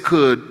 This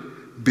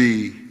could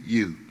be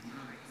you.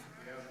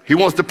 He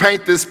wants to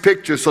paint this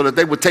picture so that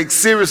they would take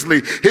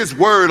seriously his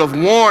word of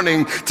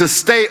warning to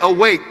stay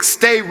awake,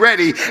 stay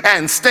ready,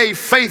 and stay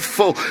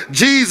faithful.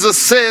 Jesus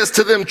says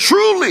to them,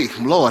 truly,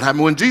 Lord,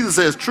 when Jesus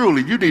says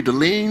truly, you need to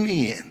lean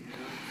in.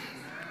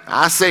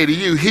 I say to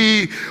you,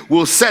 he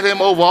will set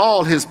him over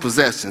all his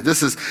possessions.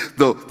 This is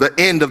the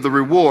end of the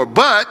reward.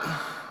 But,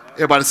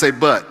 everybody say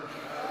but.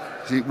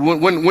 See,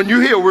 when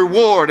you hear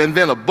reward and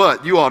then a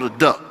but, you ought to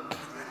duck.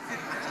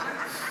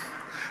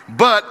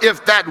 But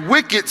if that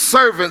wicked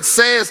servant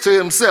says to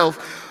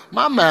himself,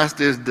 my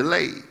master is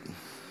delayed,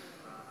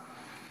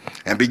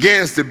 and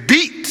begins to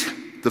beat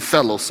the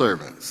fellow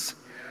servants,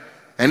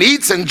 and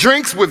eats and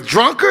drinks with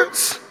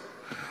drunkards,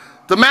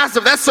 the master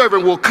of that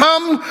servant will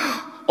come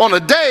on a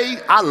day,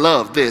 I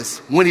love this,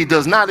 when he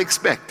does not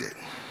expect it,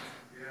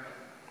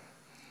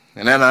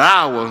 and at an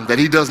hour that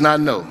he does not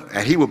know,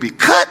 and he will be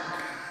cut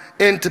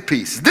into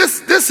pieces.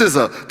 This is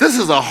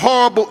a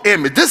horrible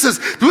image. This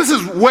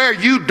is where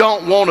you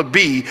don't want to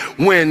be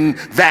when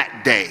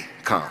that day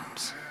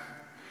comes.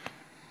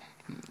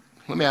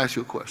 Let me ask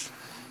you a question.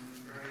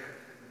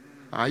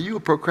 Are you a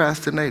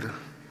procrastinator?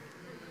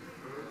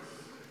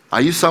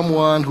 Are you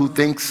someone who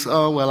thinks,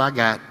 oh, well, I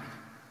got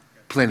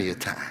plenty of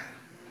time?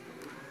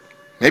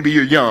 Maybe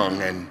you're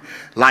young and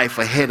life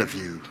ahead of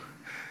you,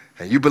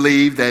 and you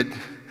believe that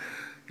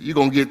you're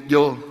going to get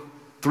your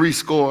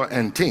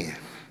 70.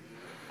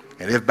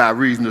 And if by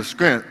reason of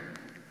strength,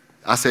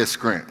 I said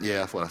strength,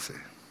 yeah, that's what I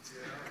said.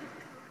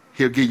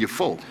 He'll give you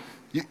 4.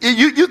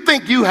 You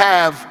think you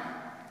have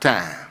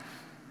time.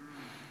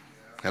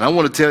 And I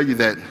want to tell you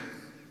that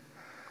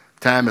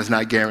time is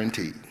not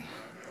guaranteed.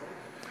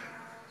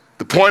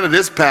 The point of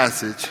this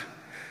passage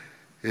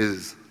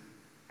is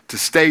to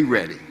stay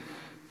ready.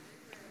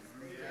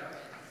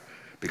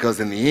 Because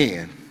in the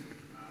end,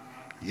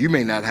 you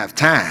may not have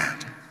time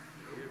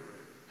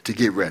to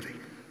get ready.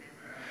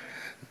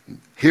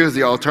 Here's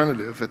the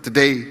alternative at the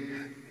day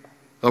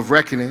of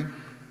reckoning,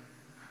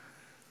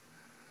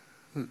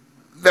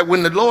 that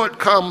when the Lord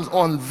comes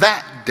on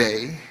that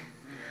day,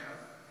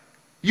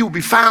 you will be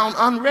found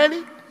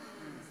unready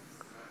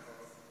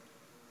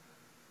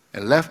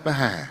and left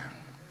behind.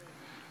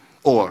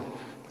 Or,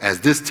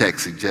 as this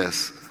text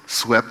suggests,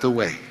 swept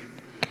away.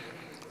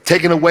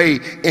 Taken away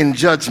in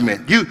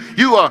judgment. You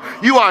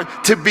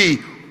are to be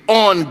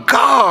on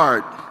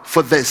guard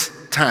for this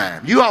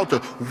time. You ought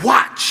to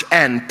watch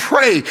and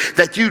pray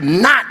that you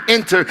not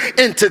enter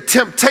into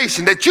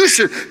temptation, that you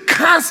should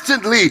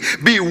constantly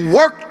be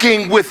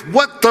working with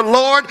what the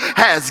Lord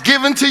has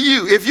given to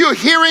you. If you're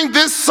hearing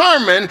this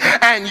sermon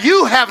and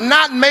you have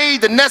not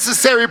made the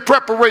necessary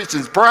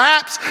preparations,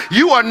 perhaps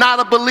you are not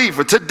a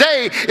believer.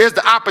 Today is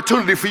the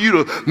opportunity for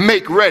you to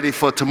make ready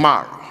for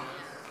tomorrow.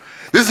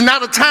 This is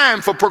not a time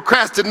for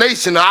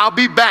procrastination. I'll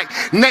be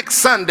back next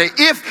Sunday.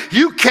 If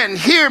you can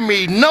hear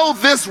me, know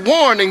this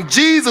warning.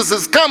 Jesus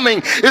is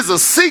coming is a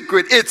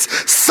secret.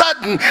 It's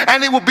sudden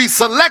and it will be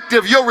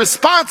selective. Your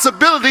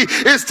responsibility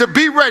is to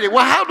be ready.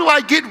 Well, how do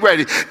I get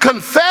ready?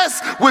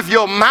 Confess with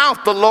your mouth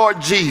the Lord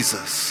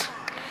Jesus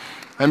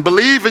and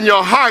believe in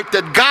your heart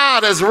that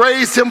God has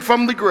raised him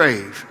from the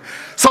grave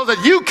so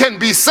that you can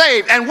be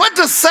saved. And what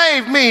does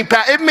saved mean,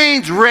 Pat? It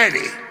means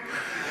ready.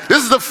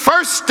 This is the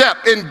first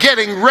step in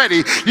getting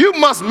ready. You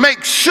must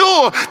make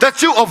sure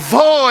that you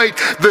avoid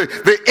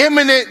the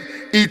imminent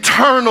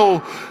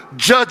eternal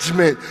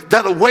judgment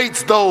that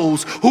awaits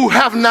those who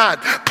have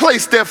not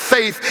placed their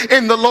faith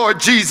in the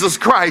Lord Jesus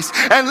Christ.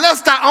 And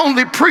lest I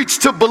only preach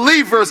to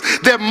believers,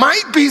 there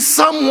might be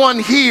someone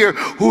here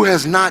who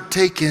has not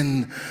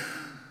taken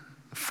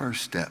the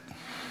first step.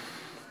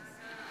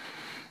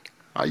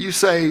 Are you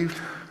saved?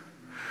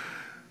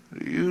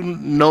 Do you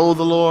know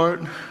the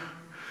Lord?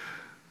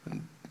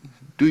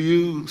 Do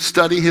you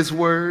study his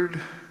word?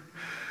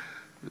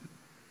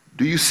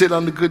 Do you sit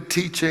under good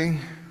teaching?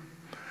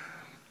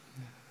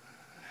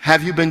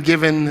 Have you been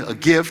given a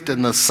gift,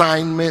 an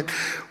assignment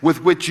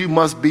with which you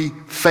must be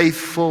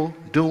faithful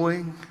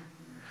doing?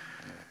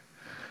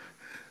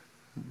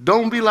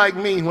 Don't be like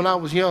me when I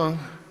was young.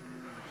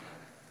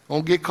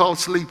 Don't get caught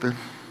sleeping.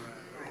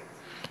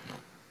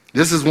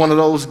 This is one of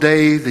those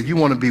days that you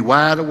want to be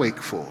wide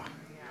awake for.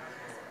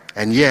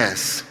 And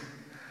yes,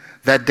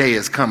 that day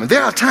is coming.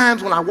 There are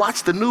times when I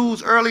watch the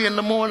news early in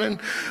the morning,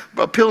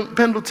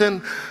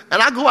 Pendleton,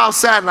 and I go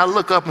outside and I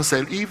look up and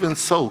say, even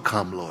so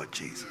come, Lord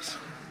Jesus.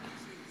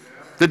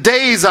 The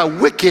days are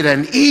wicked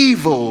and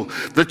evil.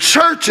 The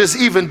church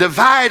is even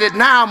divided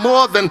now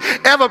more than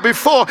ever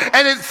before.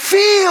 And it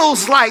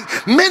feels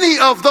like many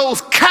of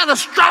those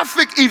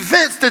catastrophic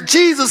events that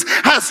Jesus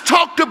has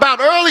talked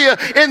about earlier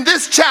in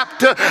this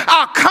chapter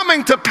are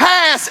coming to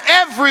pass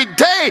every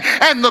day.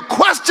 And the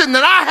question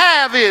that I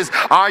have is,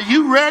 are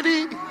you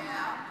ready?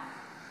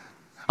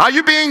 Are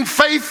you being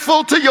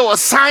faithful to your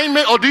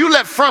assignment, or do you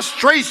let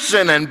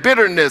frustration and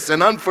bitterness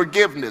and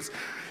unforgiveness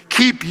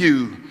keep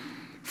you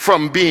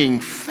from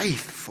being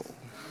faithful?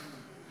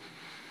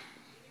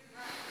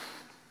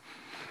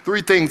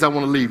 Three things I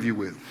want to leave you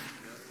with.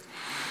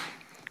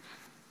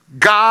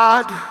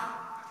 God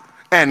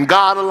and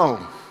God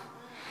alone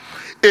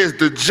is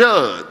the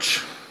judge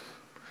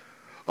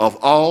of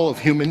all of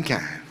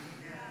humankind.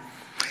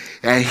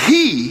 And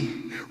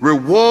he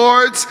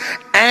rewards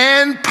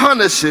and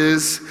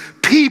punishes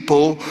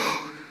people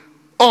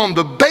on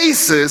the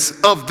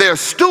basis of their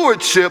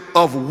stewardship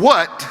of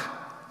what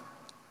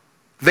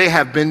they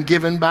have been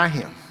given by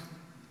him.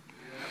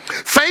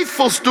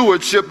 Faithful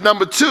stewardship,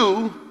 number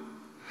two,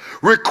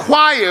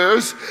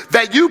 requires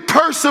that you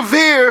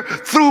persevere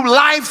through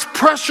life's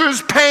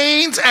pressures,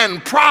 pains,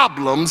 and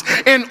problems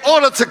in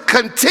order to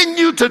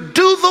continue to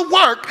do the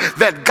work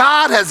that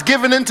God has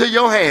given into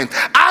your hands.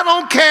 I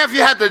don't care if you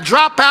had to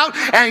drop out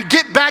and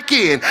get back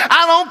in.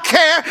 I don't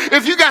care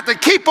if you got to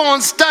keep on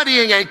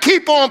studying and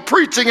keep on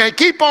preaching and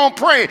keep on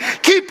praying,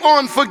 keep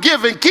on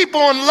forgiving, keep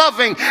on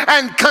loving,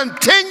 and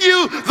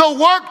continue the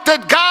work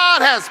that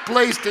God has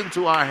placed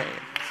into our hands.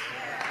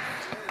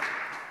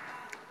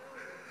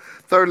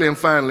 Thirdly and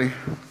finally,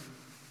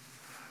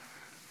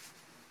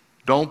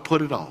 don't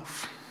put it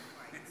off.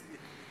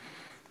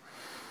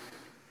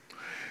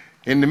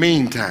 In the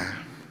meantime,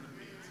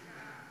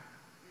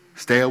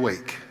 stay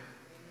awake.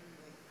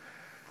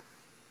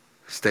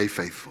 Stay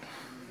faithful.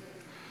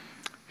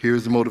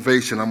 Here's the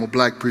motivation. I'm a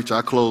black preacher.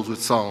 I close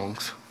with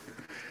songs.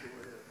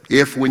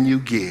 If when you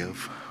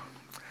give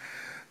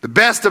the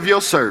best of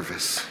your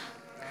service,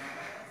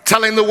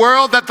 telling the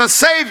world that the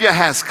Savior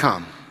has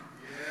come,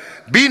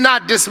 be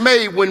not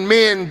dismayed when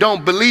men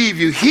don't believe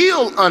you.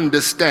 He'll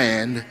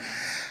understand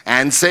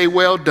and say,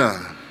 well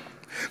done.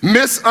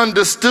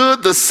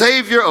 Misunderstood, the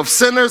Savior of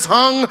sinners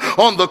hung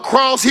on the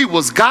cross. He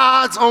was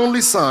God's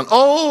only Son.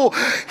 Oh,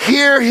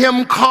 hear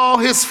him call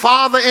his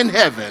Father in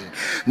heaven.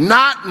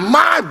 Not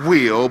my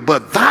will,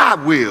 but thy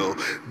will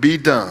be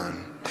done.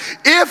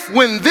 If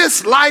when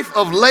this life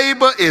of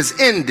labor is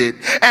ended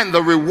and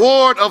the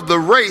reward of the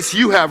race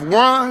you have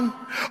run,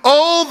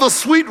 oh, the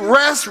sweet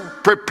rest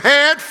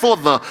prepared for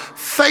the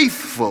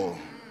faithful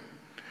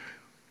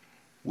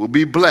will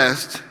be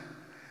blessed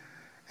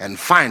and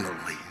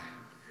finally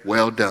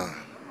well done.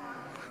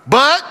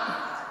 But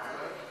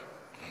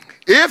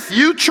if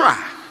you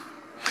try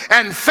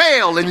and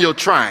fail in your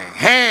trying,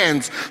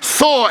 hands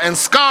sore and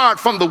scarred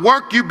from the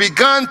work you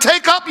begun,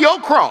 take up your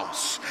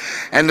cross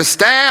and the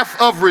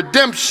staff of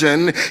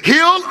redemption,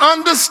 he'll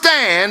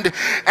understand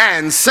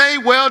and say,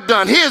 well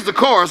done. Here's the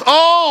chorus.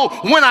 Oh,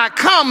 when I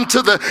come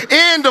to the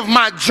end of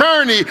my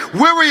journey,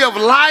 weary of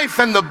life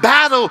and the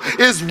battle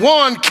is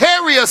won,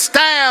 carry a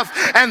staff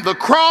and the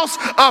cross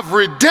of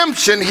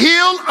redemption,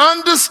 he'll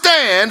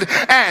understand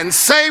and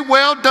say,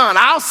 well done.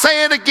 I'll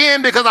say it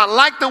again because I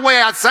like the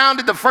way I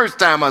sounded the first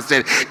time I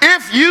said it.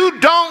 If you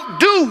don't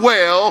do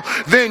well,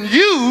 then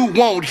you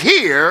won't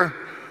hear,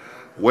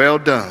 well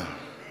done.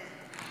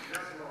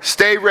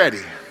 Stay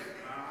ready,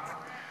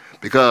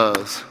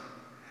 because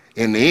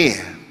in the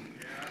end,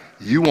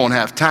 you won't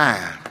have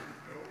time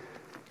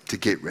to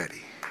get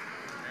ready.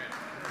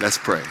 Let's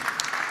pray.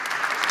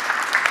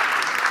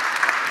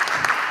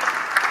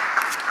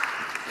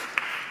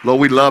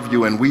 Lord, we love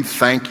you and we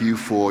thank you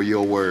for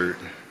your word.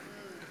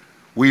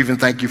 We even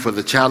thank you for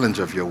the challenge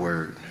of your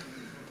word.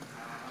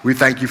 We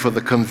thank you for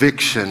the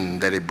conviction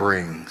that it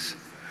brings.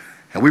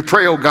 And we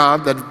pray, oh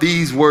God, that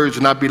these words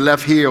will not be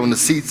left here on the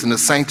seats in the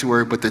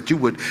sanctuary, but that you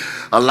would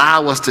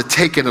allow us to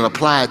take it and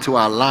apply it to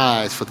our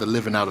lives for the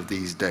living out of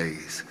these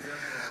days.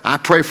 I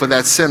pray for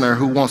that sinner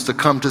who wants to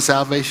come to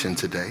salvation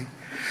today,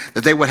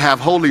 that they would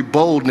have holy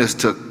boldness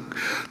to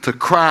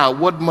cry out,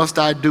 what must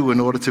I do in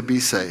order to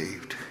be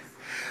saved?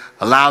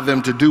 Allow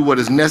them to do what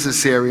is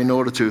necessary in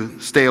order to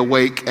stay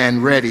awake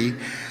and ready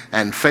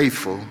and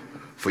faithful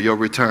for your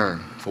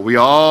return. For we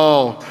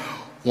all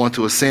want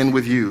to ascend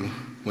with you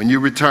when you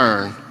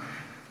return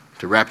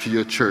to rapture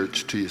your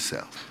church to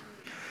yourself.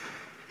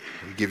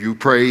 We give you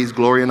praise,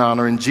 glory, and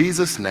honor in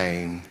Jesus'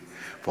 name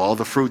for all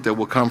the fruit that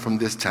will come from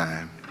this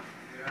time.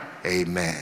 Amen.